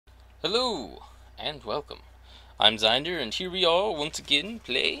Hello, and welcome. I'm Zeinder, and here we are once again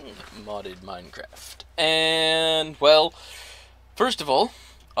playing modded Minecraft. And, well, first of all,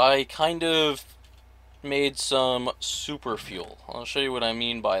 I kind of made some super fuel. I'll show you what I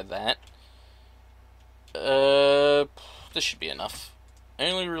mean by that. This should be enough. I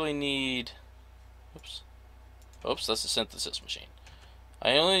only really need... Oops. Oops, that's a synthesis machine.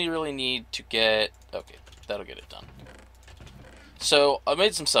 I only really need to get... Okay, that'll get it done. So, I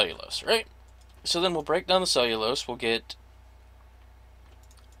made some cellulose, right? So then we'll break down the cellulose, we'll get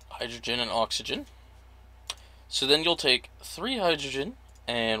hydrogen and oxygen. So then you'll take 3 hydrogen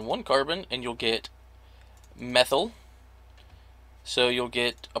and 1 carbon, and you'll get methyl. So you'll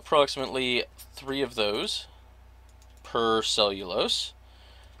get approximately 3 of those per cellulose.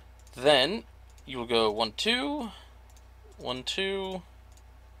 Then you'll go 1, 2, 1, 2,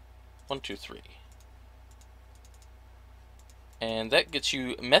 1, 2, 3. And that gets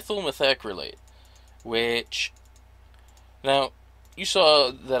you methyl methacrylate, which, now, you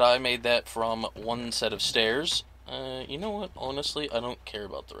saw that I made that from 1 set of stairs. You know what, honestly, I don't care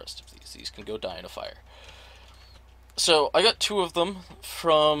about the rest of these. These can go die in a fire. So, I got 2 of them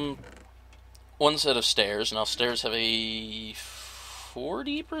from 1 set of stairs. Now, stairs have a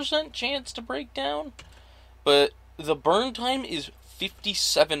 40% chance to break down, but the burn time is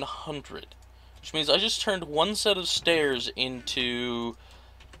 5,700. Which means I just turned 1 set of stairs into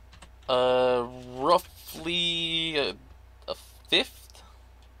roughly a fifth?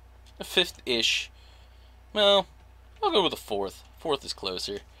 A fifth-ish. Well, I'll go with a fourth. Fourth is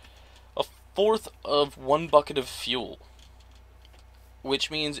closer. A fourth of 1 bucket of fuel. Which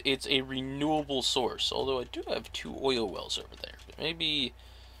means it's a renewable source. Although I do have 2 oil wells over there. But maybe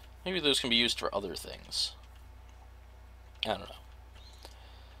those can be used for other things. I don't know.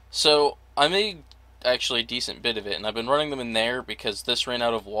 So, I made actually a decent bit of it, and I've been running them in there because this ran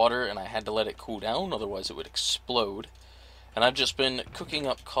out of water and I had to let it cool down, otherwise it would explode. And I've just been cooking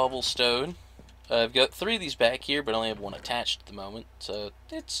up cobblestone. I've got 3 of these back here, but I only have 1 attached at the moment, so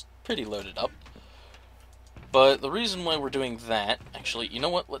it's pretty loaded up. But the reason why we're doing that, actually, you know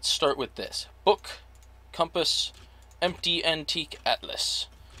what? Let's start with this. Book, compass, empty antique atlas.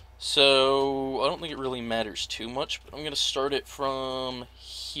 So, I don't think it really matters too much, but I'm going to start it from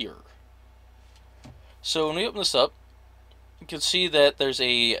here. So, when we open this up, you can see that there's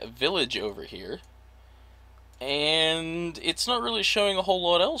a village over here. And it's not really showing a whole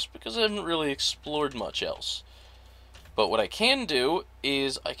lot else because I haven't really explored much else. But what I can do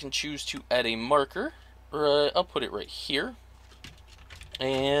is I can choose to add a marker, or I'll put it right here.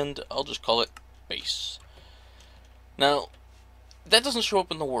 And I'll just call it base. Now, that doesn't show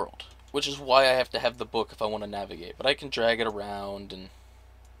up in the world, which is why I have to have the book if I want to navigate. But I can drag it around, and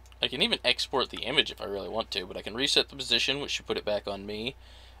I can even export the image if I really want to. But I can reset the position, which should put it back on me.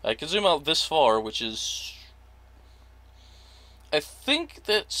 I can zoom out this far, which is... I think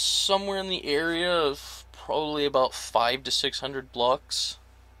that's somewhere in the area of probably about 500 to 600 blocks-ish,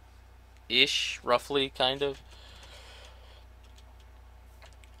 roughly, kind of.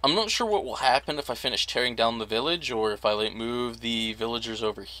 I'm not sure what will happen if I finish tearing down the village, or if I like move the villagers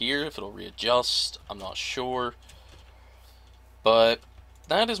over here, if it'll readjust. I'm not sure. But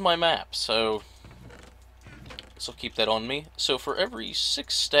that is my map, so I'll keep that on me. So for every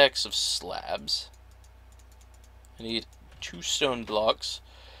 6 stacks of slabs, I need 2 stone blocks.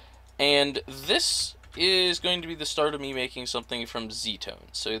 And this is going to be the start of me making something from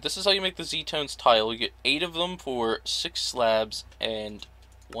Z-tones. So this is how you make the Z-tones tile. You get 8 of them for 6 slabs and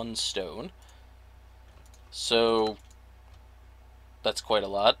 1 stone. So that's quite a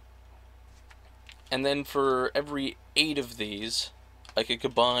lot. And then for every 8 of these, I could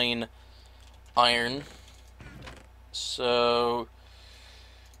combine iron. So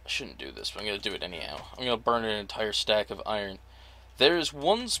I shouldn't do this, but I'm going to do it anyhow. I'm going to burn an entire stack of iron. There is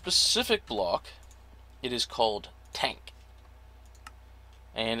one specific block. It is called tank.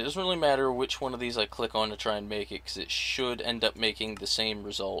 And it doesn't really matter which one of these I click on to try and make it, because it should end up making the same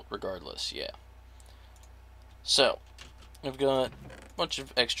result regardless, yeah. So, I've got a bunch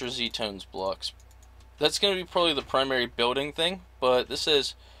of extra Z-tones blocks. That's going to be probably the primary building thing, but this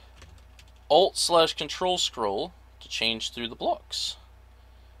says Alt/Control scroll to change through the blocks.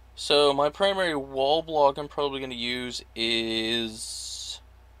 So, my primary wall block I'm probably going to use is...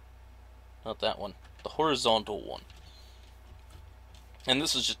 not that one. The horizontal one. And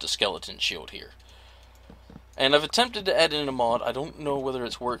this is just a skeleton shield here. And I've attempted to add in a mod. I don't know whether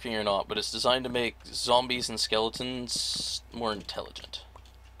it's working or not, but it's designed to make zombies and skeletons more intelligent.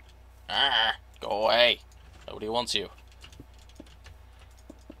 Ah, go away. Nobody wants you.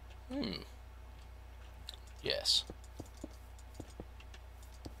 Yes.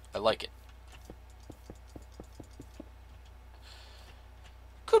 I like it.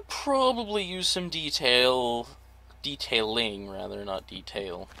 Could probably use some detailing rather, not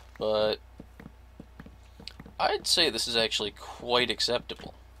detail, but I'd say this is actually quite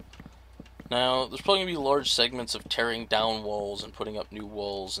acceptable. Now, there's probably going to be large segments of tearing down walls and putting up new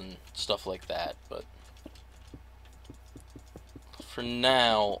walls and stuff like that, but for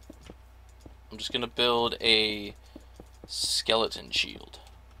now, I'm just going to build a skeleton shield,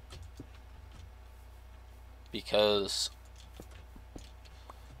 because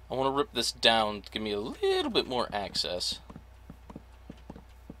I want to rip this down to give me a little bit more access.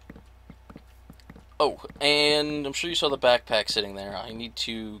 Oh, and I'm sure you saw the backpack sitting there. I need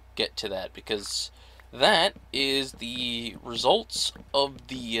to get to that, because that is the results of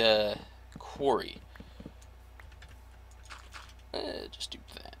the quarry. Just do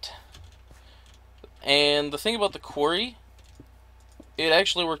that. And the thing about the quarry, it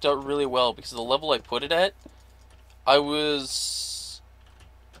actually worked out really well, because the level I put it at, I was...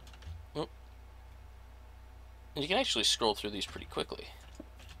 Oh. You can actually scroll through these pretty quickly.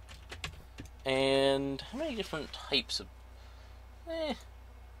 And how many different types of...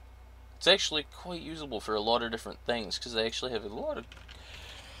 It's actually quite usable for a lot of different things, because they actually have a lot of...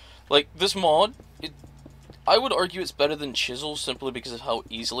 Like, this mod, I would argue it's better than Chisel, simply because of how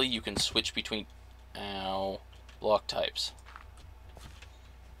easily you can switch between... block types.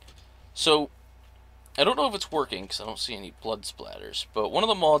 So, I don't know if it's working, because I don't see any blood splatters, but one of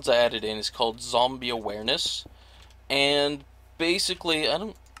the mods I added in is called Zombie Awareness, and basically, I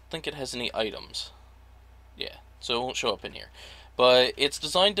don't think it has any items. Yeah, so it won't show up in here. But it's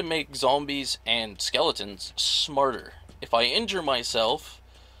designed to make zombies and skeletons smarter. If I injure myself,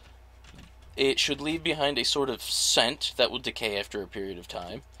 it should leave behind a sort of scent that will decay after a period of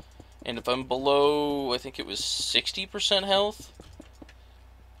time. And if I'm below, I think it was 60% health,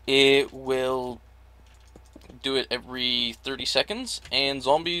 it will do it every 30 seconds. And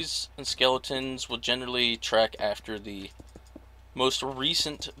zombies and skeletons will generally track after the most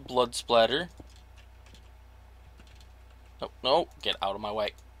recent blood splatter. No, no, get out of my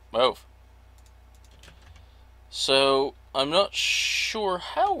way. Move. So, I'm not sure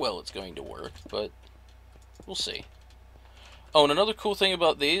how well it's going to work, but we'll see. Oh, and another cool thing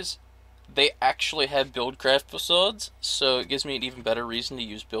about these, they actually have BuildCraft facades, so it gives me an even better reason to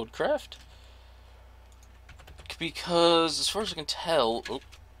use BuildCraft. Because, as far as I can tell... Oh,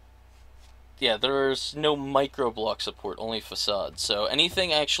 yeah, there's no microblock support, only facades. So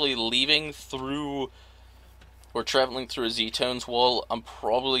anything actually leaving through or traveling through a Z-Tones wall, I'm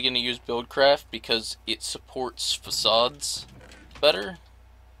probably going to use BuildCraft because it supports facades better.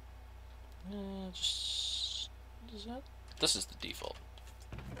 This is the default.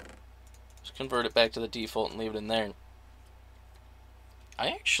 Just convert it back to the default and leave it in there. I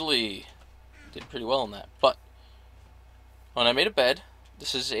actually did pretty well on that, but when I made a bed,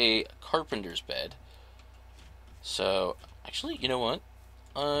 this is a carpenter's bed. So, actually, you know what?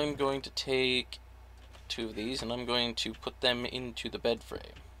 I'm going to take 2 of these and I'm going to put them into the bed frame.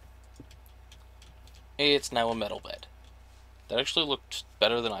 It's now a metal bed. That actually looked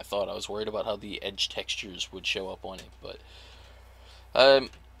better than I thought. I was worried about how the edge textures would show up on it, but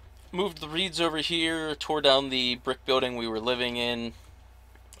moved the reeds over here, tore down the brick building we were living in.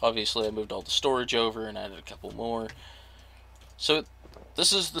 Obviously, I moved all the storage over and added a couple more. So,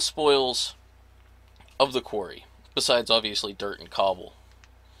 this is the spoils of the quarry, besides obviously dirt and cobble.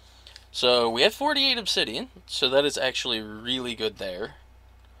 So, we have 48 obsidian, so that is actually really good there.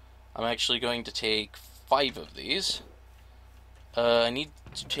 I'm actually going to take 5 of these. I need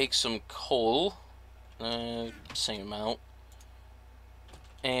to take some coal, same amount,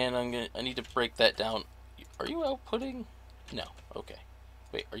 and I need to break that down. Are you outputting? No, okay.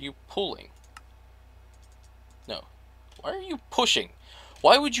 Wait, are you pulling? No. Why are you pushing?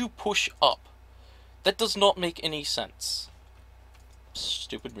 Why would you push up? That does not make any sense.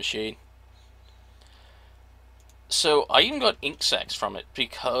 Stupid machine. So, I even got ink sacs from it,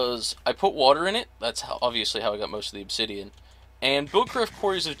 because I put water in it. That's obviously how I got most of the obsidian. And BuildCraft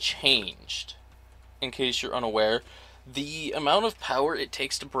quarries have changed, in case you're unaware. The amount of power it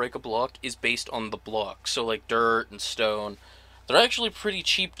takes to break a block is based on the block. So, like dirt and stone, they're actually pretty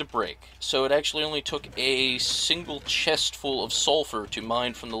cheap to break. So it actually only took a single chest full of sulfur to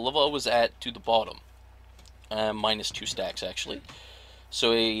mine from the level I was at to the bottom. Minus 2 stacks, actually.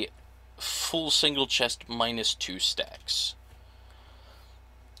 So a full single chest minus 2 stacks.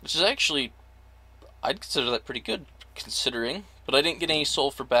 Which is actually, I'd consider that pretty good, considering. But I didn't get any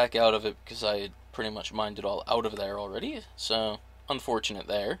sulfur back out of it because I had pretty much mined it all out of there already. So, unfortunate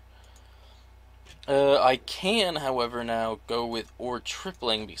there. I can, however, now go with ore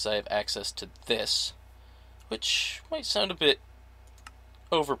tripling because I have access to this, which might sound a bit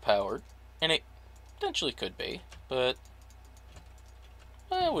overpowered, and it potentially could be, but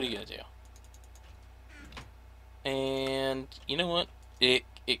what are you gonna do? And you know what? It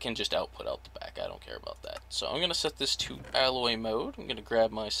can just output out the back. I don't care about that. So I'm gonna set this to alloy mode. I'm gonna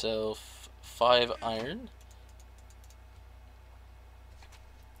grab myself 5 iron.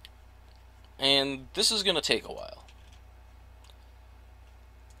 And this is gonna take a while.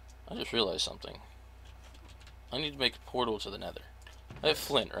 I just realized something. I need to make a portal to the nether. I have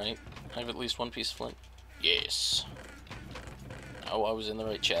flint, right? I have at least 1 piece of flint. Yes. Oh, I was in the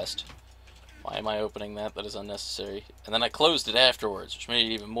right chest. Why am I opening that? That is unnecessary. And then I closed it afterwards, which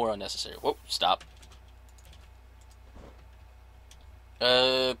made it even more unnecessary. Whoa, stop.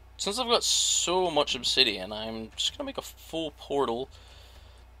 Since I've got so much obsidian, I'm just gonna make a full portal.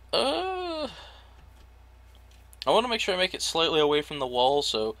 I want to make sure I make it slightly away from the wall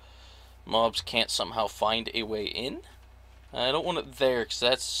so mobs can't somehow find a way in. I don't want it there, because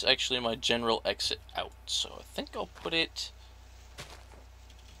that's actually my general exit out. So I think I'll put it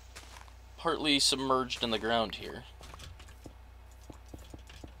partly submerged in the ground here.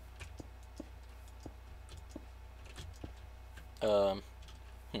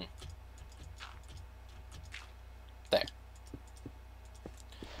 There.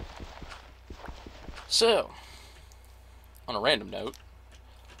 So, on a random note,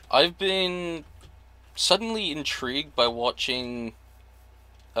 I've been suddenly intrigued by watching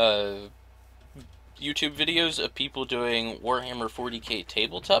YouTube videos of people doing Warhammer 40k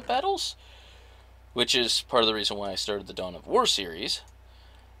tabletop battles, which is part of the reason why I started the Dawn of War series.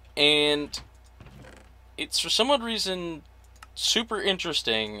 And it's for some odd reason super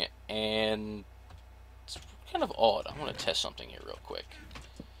interesting, and it's kind of odd. I want to test something here real quick,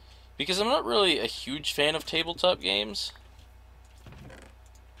 because I'm not really a huge fan of tabletop games,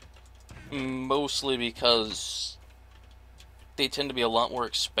 mostly because they tend to be a lot more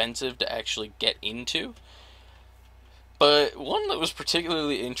expensive to actually get into. But one that was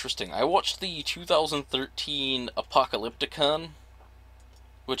particularly interesting, I watched the 2013 Apocalypticon,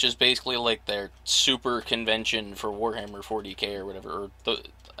 which is basically like their super convention for Warhammer 40k or whatever, or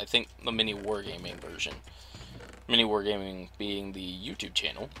I think the mini wargaming version. Mini wargaming being the YouTube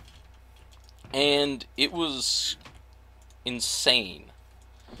channel. And it was insane.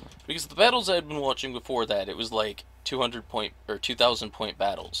 Because the battles I had been watching before that, it was like 200 point or 2,000 point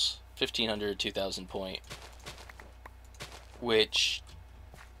battles. 1,500, 2,000 point. Which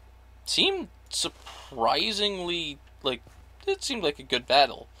seemed surprisingly, like, it seemed like a good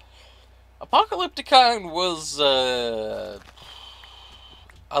battle. Apocalypticon was a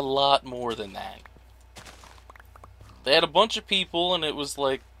lot more than that. They had a bunch of people, and it was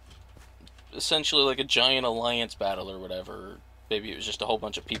like essentially like a giant alliance battle or whatever. Maybe it was just a whole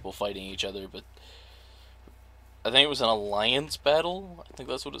bunch of people fighting each other, but I think it was an alliance battle. I think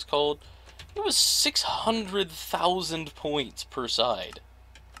that's what it's called. It was 600,000 points per side,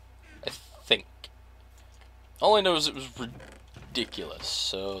 I think. All I know is it was ridiculous,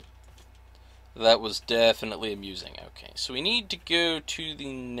 so that was definitely amusing. Okay, so we need to go to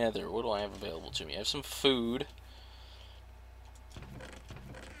the nether. What do I have available to me? I have some food.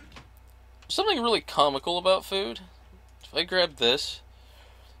 Something really comical about food. If I grab this,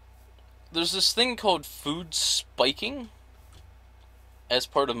 there's this thing called food spiking as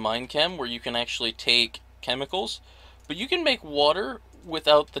part of Minechem, where you can actually take chemicals, but you can make water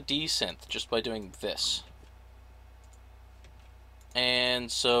without the desynth just by doing this.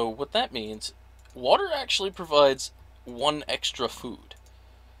 And so what that means, water actually provides 1 extra food.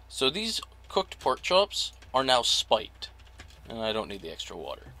 So these cooked pork chops are now spiked, and I don't need the extra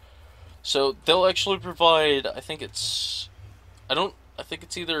water. So they'll actually provide, I think it's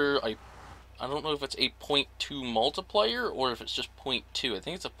either, I don't know if it's a 0.2 multiplier or if it's just 0.2. I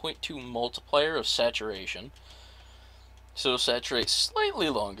think it's a 0.2 multiplier of saturation. So saturate slightly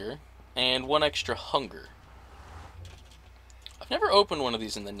longer, and 1 extra hunger. I've never opened one of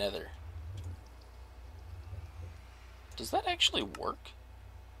these in the nether. Does that actually work?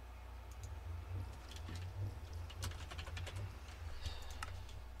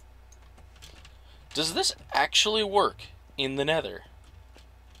 Does this actually work in the nether?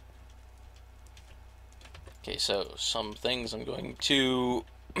 Okay, so some things I'm going to...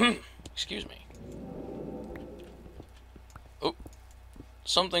 excuse me. Oh.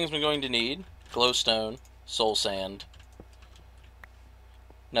 Some things I'm going to need. Glowstone, soul sand,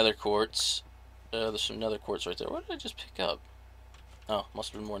 nether quartz. There's some nether quartz right there. What did I just pick up? Oh,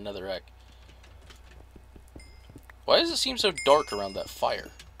 must have been more netherrack. Why does it seem so dark around that fire?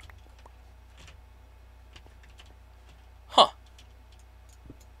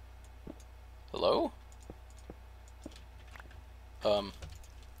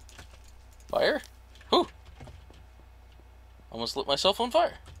 Fire? Whew! Almost lit myself on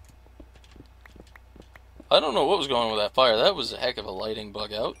fire. I don't know what was going on with that fire. That was a heck of a lighting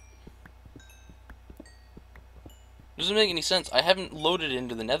bug out. Doesn't make any sense. I haven't loaded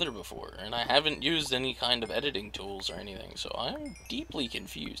into the Nether before, and I haven't used any kind of editing tools or anything, so I'm deeply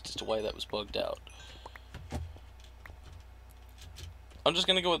confused as to why that was bugged out. I'm just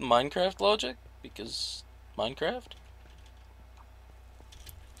gonna go with Minecraft logic, because Minecraft?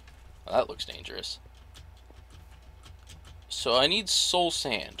 Well, that looks dangerous. So I need soul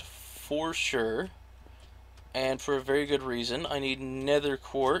sand, for sure, and for a very good reason. I need nether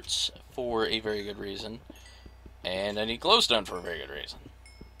quartz for a very good reason. And I need glowstone for a very good reason.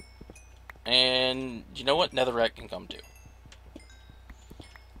 And you know what? Netherrack can come too.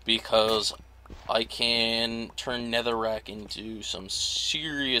 Because I can turn netherrack into some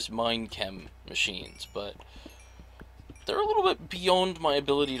serious minechem machines, but they're a little bit beyond my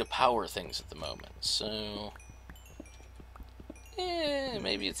ability to power things at the moment, so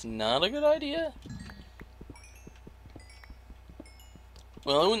maybe it's not a good idea.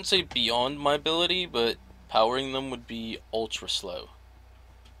 Well, I wouldn't say beyond my ability, but powering them would be ultra slow.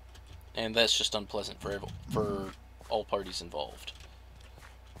 And that's just unpleasant for all parties involved.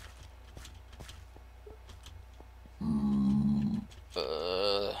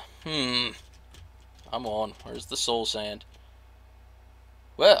 I'm on. Where's the soul sand?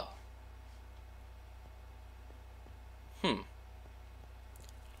 Well.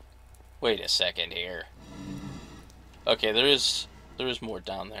 Wait a second here. Okay, there is more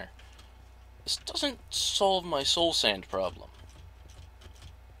down there. This doesn't solve my soul sand problem.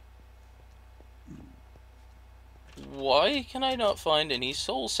 Why can I not find any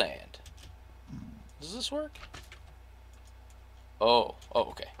soul sand? Does this work? Oh,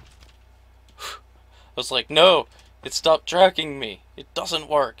 okay. I was like, no, it stopped tracking me. It doesn't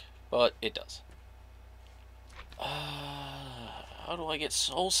work, but it does. How do I get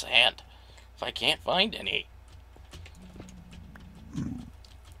soul sand if I can't find any?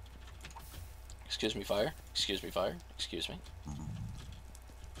 Excuse me, fire. Excuse me, fire. Excuse me.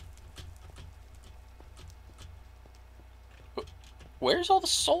 Where's all the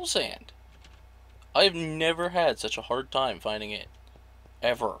soul sand? I've never had such a hard time finding it.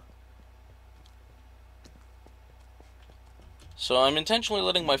 Ever. So I'm intentionally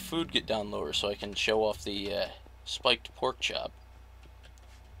letting my food get down lower so I can show off the spiked pork chop.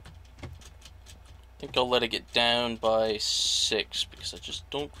 I think I'll let it get down by 6 because I just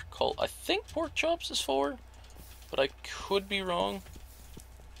don't recall. I think pork chops is 4, but I could be wrong.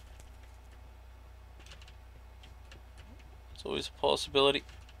 It's always a possibility.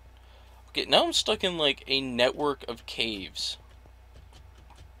 Okay, now I'm stuck in like a network of caves.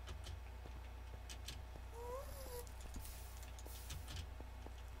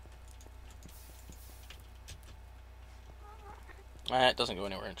 It doesn't go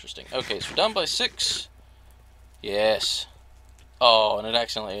anywhere interesting. Okay, so we're down by 6. Yes. Oh, and it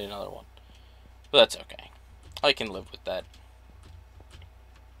accidentally ate another one. But that's okay. I can live with that.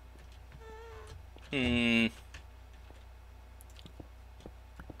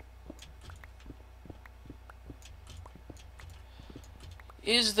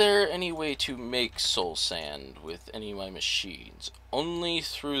 Is there any way to make soul sand with any of my machines? Only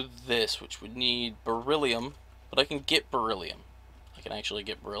through this, which would need beryllium, but I can get beryllium. I can actually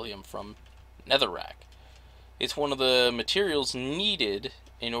get beryllium from netherrack. It's one of the materials needed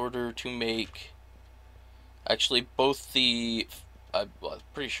in order to make actually both the I'm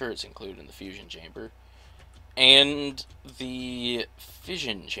pretty sure it's included in the fusion chamber and the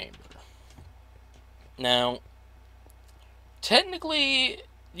fission chamber. Now, technically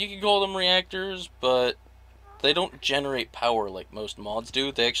you could call them reactors, but they don't generate power like most mods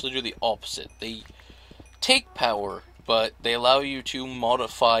do. They actually do the opposite. They take power, but they allow you to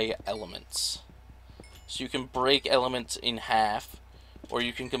modify elements. So you can break elements in half, or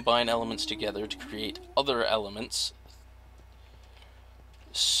you can combine elements together to create other elements.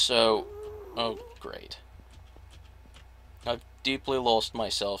 So, oh great. I've deeply lost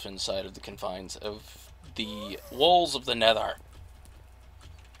myself inside of the confines of the walls of the Nether.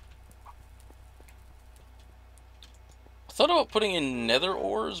 I thought about putting in nether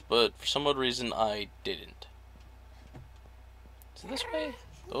ores, but for some odd reason I didn't. Is it this way?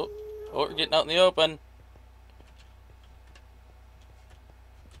 Oh, we're getting out in the open.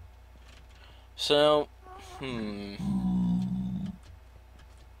 So,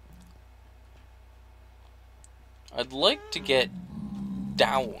 I'd like to get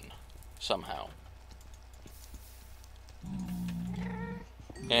down somehow.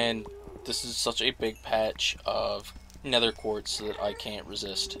 And this is such a big patch of nether quartz that I can't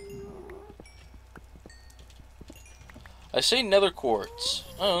resist. I say nether quartz.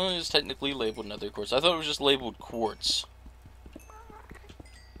 Oh, it's technically labeled nether quartz. I thought it was just labeled quartz.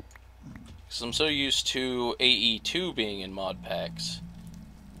 Because I'm so used to AE2 being in mod packs.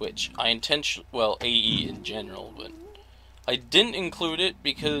 Which I well, AE in general, but I didn't include it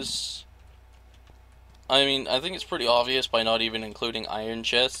because, I mean, I think it's pretty obvious by not even including iron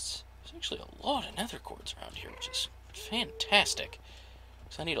chests. There's actually a lot of nether quartz around here, which is fantastic.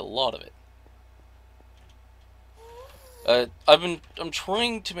 Because I need a lot of it. I'm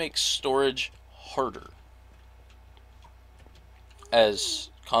trying to make storage harder.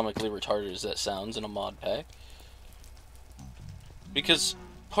 As comically retarded as that sounds in a mod pack. Because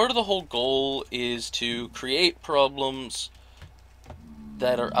part of the whole goal is to create problems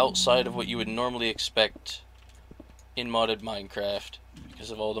that are outside of what you would normally expect in modded Minecraft,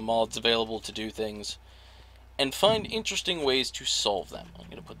 because of all the mods available to do things, and find interesting ways to solve them. I'm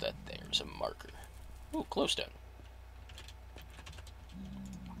going to put that there as a marker. Ooh, glowstone.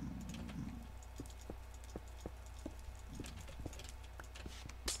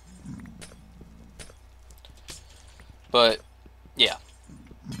 But, yeah.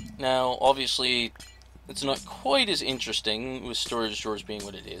 Now, obviously, it's not quite as interesting with storage drawers being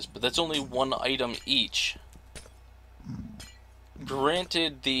what it is, but that's only one item each.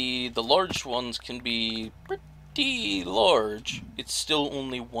 Granted, the large ones can be pretty large, it's still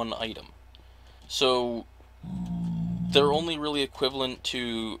only one item. So, they're only really equivalent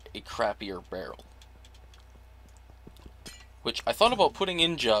to a crappier barrel. Which I thought about putting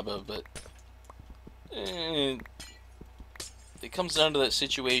in Jabba, but it comes down to that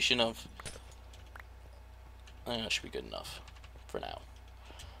situation of, that should be good enough for now.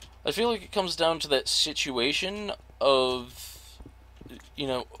 I feel like it comes down to that situation of, you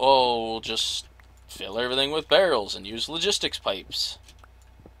know, oh, we'll just fill everything with barrels and use logistics pipes.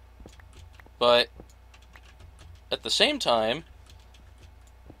 But at the same time,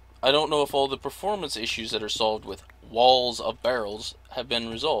 I don't know if all the performance issues that are solved with walls of barrels have been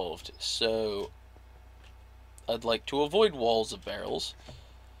resolved. So I'd like to avoid walls of barrels.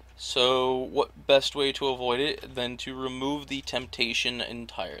 So what best way to avoid it than to remove the temptation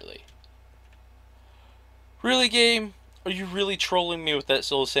entirely? Really, game? Are you really trolling me with that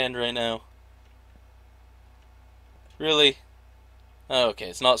soul sand right now? Really? Okay,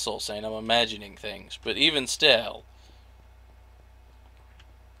 it's not soul sand, I'm imagining things, but even still.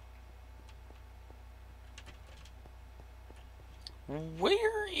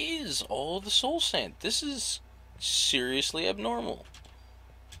 Where is all the soul sand? This is seriously abnormal.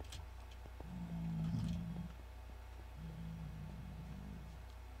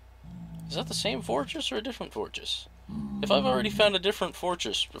 Is that the same fortress or a different fortress? If I've already found a different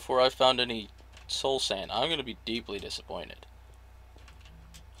fortress before I've found any soul sand, I'm going to be deeply disappointed.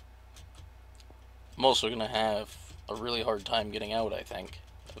 I'm also going to have a really hard time getting out, I think,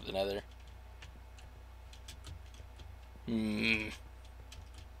 of the nether.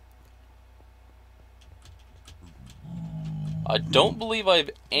 I don't believe I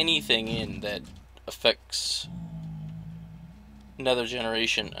have anything in that affects nether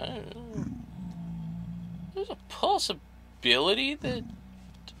generation. There's a possibility that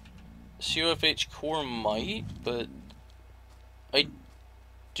COFH core might, but I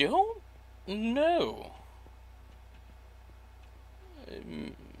don't know.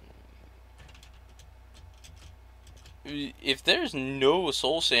 If there's no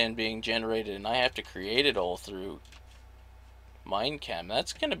soul sand being generated and I have to create it all through Minecam,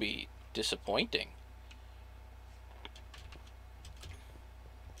 that's going to be disappointing.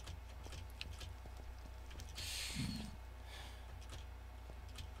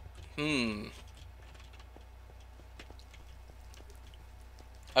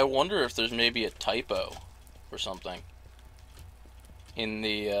 I wonder if there's maybe a typo or something in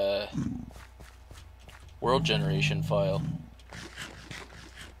the world generation file.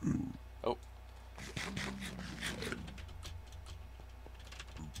 Oh.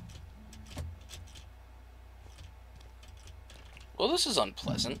 Well, this is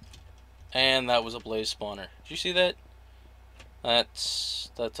unpleasant. And that was a blaze spawner. Did you see that? That's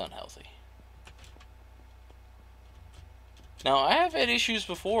unhealthy. Now, I have had issues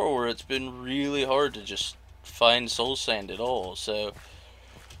before where it's been really hard to just find soul sand at all, so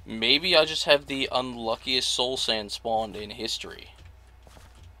maybe I just have the unluckiest soul sand spawned in history.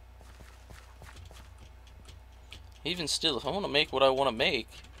 Even still, if I want to make what I want to make,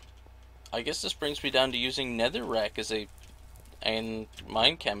 I guess this brings me down to using netherrack as and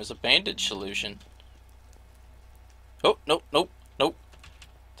Minecam as a bandage solution. Oh, nope.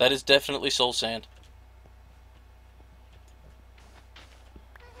 That is definitely soul sand.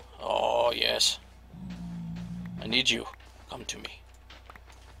 Oh, yes. I need you. Come to me.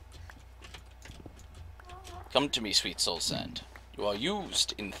 Come to me, sweet soul sand. You are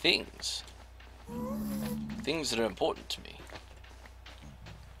used in things. Things that are important to me.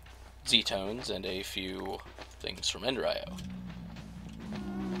 Z-tones and a few things from Enderio.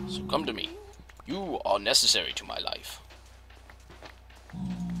 So come to me. You are necessary to my life.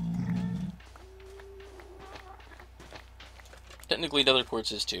 Technically nether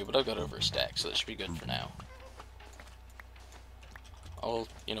quartz is too, but I've got over a stack, so that should be good for now. I'll,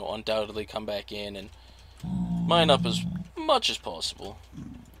 undoubtedly come back in and mine up as much as possible.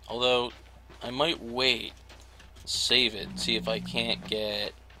 Although, I might wait, save it, see if I can't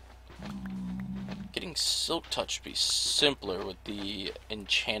get... Getting Silk Touch would be simpler with the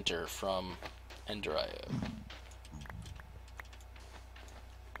Enchanter from Enderio.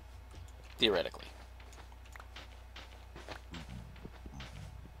 Theoretically.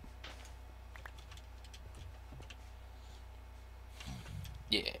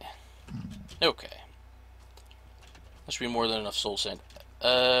 Yeah. Okay. That should be more than enough soul sand.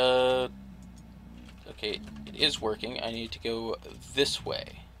 Okay, it is working. I need to go this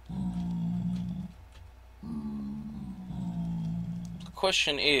way. The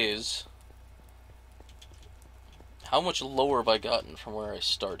question is, how much lower have I gotten from where I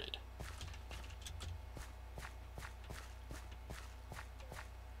started?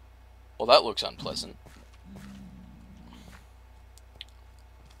 Well, that looks unpleasant.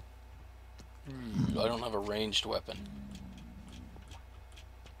 I don't have a ranged weapon.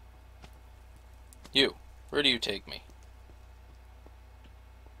 You, where do you take me?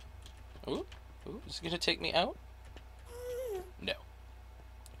 Ooh, is it gonna take me out? No.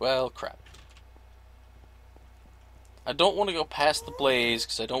 Well, crap. I don't want to go past the blaze,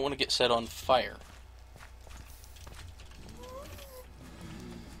 because I don't want to get set on fire.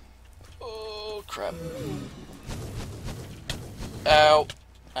 Oh, crap. Ow.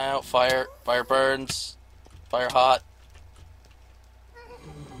 Ow, fire. Fire burns. Fire hot.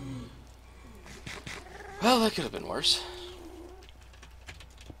 Well, that could have been worse.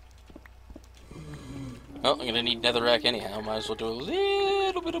 Well, I'm gonna need netherrack anyhow. Might as well do a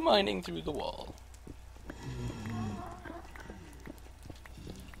little bit of mining through the wall.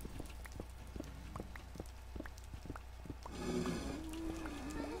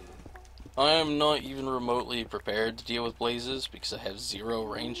 I am not even remotely prepared to deal with blazes because I have 0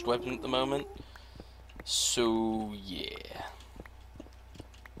 ranged weapon at the moment. So, yeah.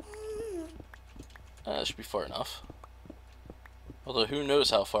 That should be far enough. Although, who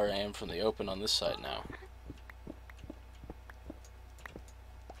knows how far I am from the open on this side now.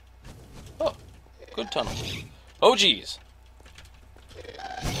 Oh, good tunnel. Oh, jeez.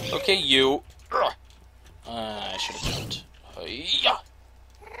 Okay, you. I should have jumped. Hiya!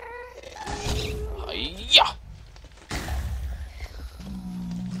 Hiya!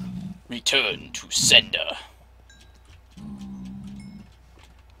 Return to sender.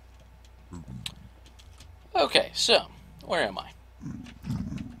 Okay, so, where am I?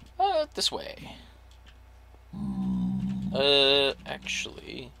 This way.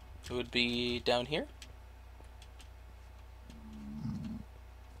 Actually, it would be down here.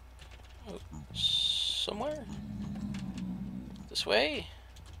 Oh, somewhere? This way?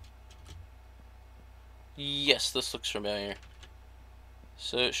 Yes, this looks familiar.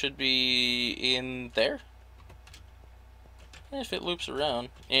 So it should be in there? If it loops around.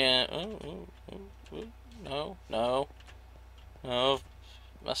 Yeah. No. No.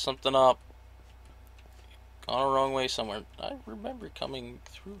 Messed something up. Gone a wrong way somewhere. I remember coming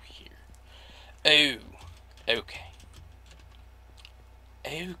through here. Oh. Okay.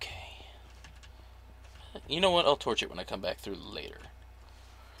 You know what? I'll torch it when I come back through later.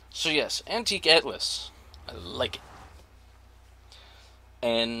 So yes, Antique Atlas. I like it.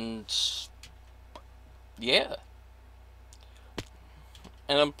 And... yeah.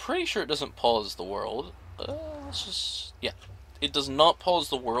 And I'm pretty sure it doesn't pause the world. Let's just... yeah. It does not pause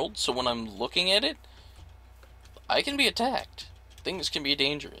the world, so when I'm looking at it, I can be attacked. Things can be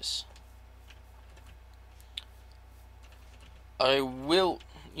dangerous. I will...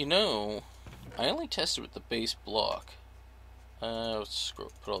 I only tested with the base block. Let's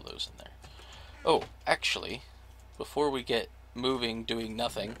put all those in there. Oh, actually, before we get moving, doing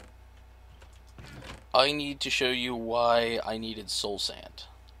nothing, I need to show you why I needed soul sand.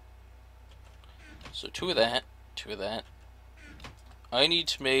 So 2 of that. I need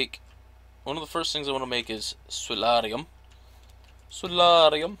to make... one of the first things I want to make is solarium.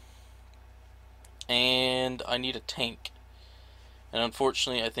 And I need a tank. And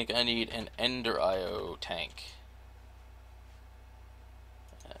unfortunately, I think I need an Ender IO tank.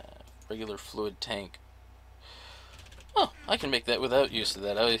 regular fluid tank. Oh, I can make that without use of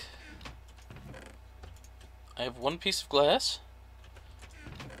that. I have one piece of glass.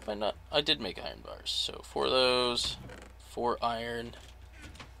 Why not? I did make iron bars, so 4 of those, 4 iron,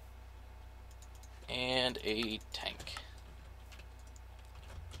 and a tank.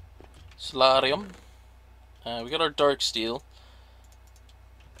 Solarium. We got our dark steel.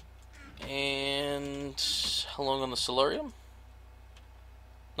 And how long on the solarium?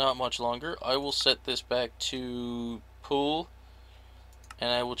 Not much longer. I will set this back to pull,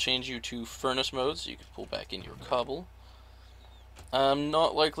 and I will change you to furnace mode so you can pull back in your cobble. I'm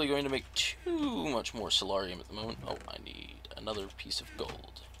not likely going to make too much more solarium at the moment. Oh, I need another piece of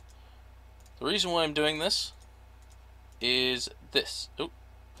gold. The reason why I'm doing this is this. Oh,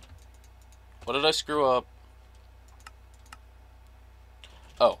 what did I screw up?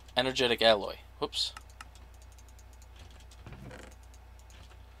 Oh, energetic alloy. Whoops.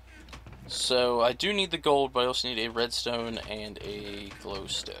 So I do need the gold, but I also need a redstone and a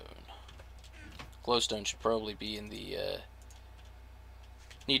glowstone. Glowstone should probably be in the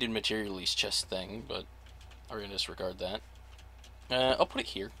needed materials chest thing, but I'm going to disregard that. I'll put it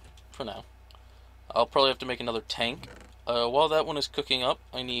here for now. I'll probably have to make another tank. While that one is cooking up,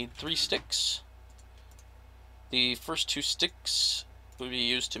 I need 3 sticks. The first 2 sticks will be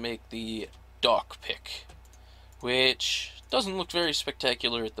used to make the dock pick, which doesn't look very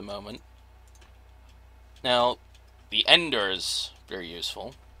spectacular at the moment. Now, the ender is very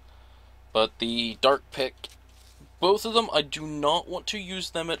useful, but the dark pick, both of them, I do not want to use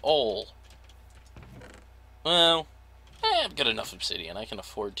them at all. Well, I've got enough obsidian, I can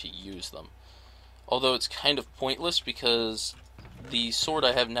afford to use them. Although it's kind of pointless because the sword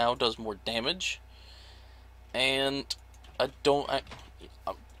I have now does more damage, and I'm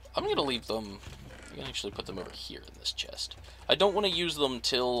going to leave them. I can actually put them over here in this chest. I don't want to use them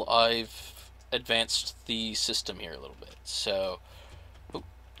till I've advanced the system here a little bit. So,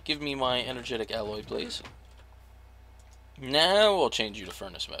 give me my energetic alloy, please. Now I'll change you to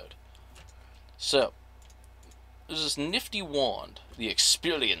furnace mode. So, there's this nifty wand, the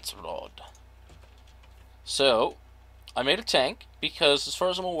experience rod. So, I made a tank, because as far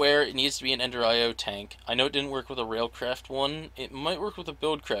as I'm aware, it needs to be an Ender IO tank. I know it didn't work with a Railcraft one. It might work with a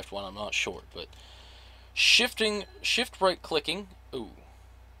Buildcraft one, I'm not sure. But shift right clicking. Ooh.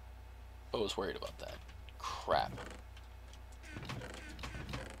 I was worried about that. Crap.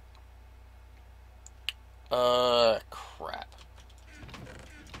 Crap.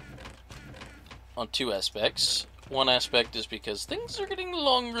 On 2 aspects. One aspect is because things are getting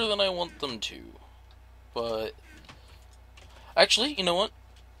longer than I want them to. But actually, you know what?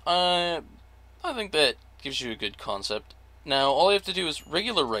 I think that gives you a good concept. Now, all I have to do is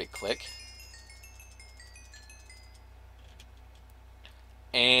regular right-click,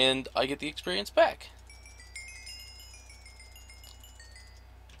 and I get the experience back.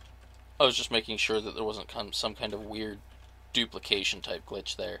 I was just making sure that there wasn't some kind of weird duplication type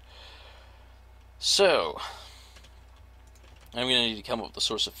glitch there. So, I'm going to need to come up with the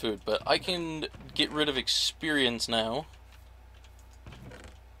source of food, but I can get rid of experience now.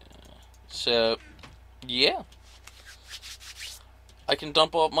 So, yeah. I can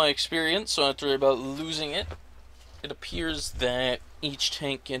dump off my experience, so I don't have to worry about losing it. It appears that each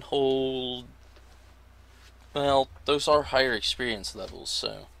tank can hold... Well, those are higher experience levels,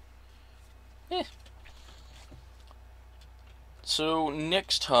 so... Eh. So,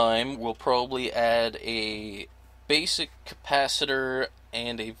 next time, we'll probably add a basic capacitor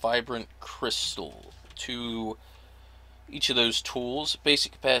and a vibrant crystal to each of those tools.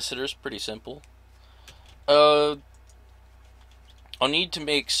 Basic capacitor is pretty simple. I'll need to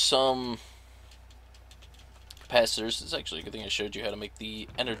make some capacitors. It's actually a good thing I showed you how to make the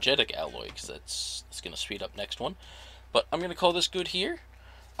energetic alloy, because that's going to speed up next one. But I'm going to call this good here.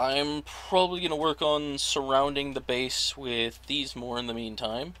 I'm probably going to work on surrounding the base with these more in the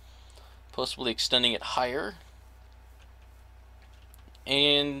meantime, possibly extending it higher.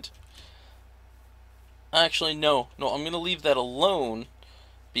 And actually, no, I'm going to leave that alone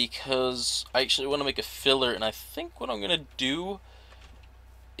because I actually want to make a filler, and I think what I'm going to do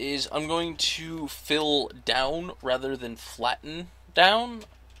is I'm going to fill down rather than flatten down,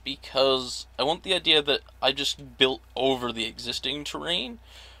 because I want the idea that I just built over the existing terrain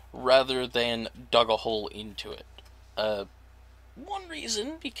rather than dug a hole into it. One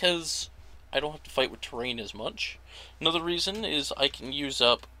reason, because I don't have to fight with terrain as much. Another reason is I can use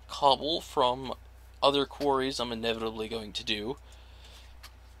up cobble from other quarries I'm inevitably going to do.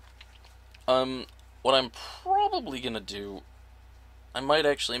 What I'm probably going to do, I might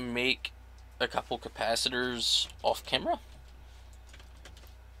actually make a couple capacitors off camera.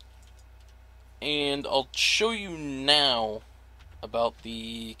 And I'll show you now about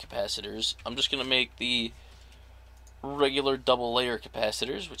the capacitors. I'm just going to make the regular double layer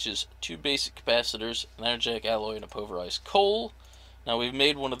capacitors, which is 2 basic capacitors, an energetic alloy, and a pulverized coal. Now we've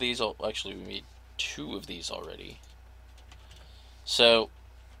made one of these, actually we made 2 of these already. So,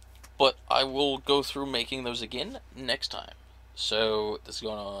 but I will go through making those again next time. So this is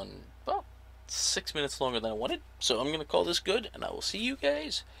going on about 6 minutes longer than I wanted. So I'm going to call this good, and I will see you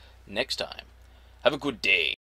guys next time. Have a good day.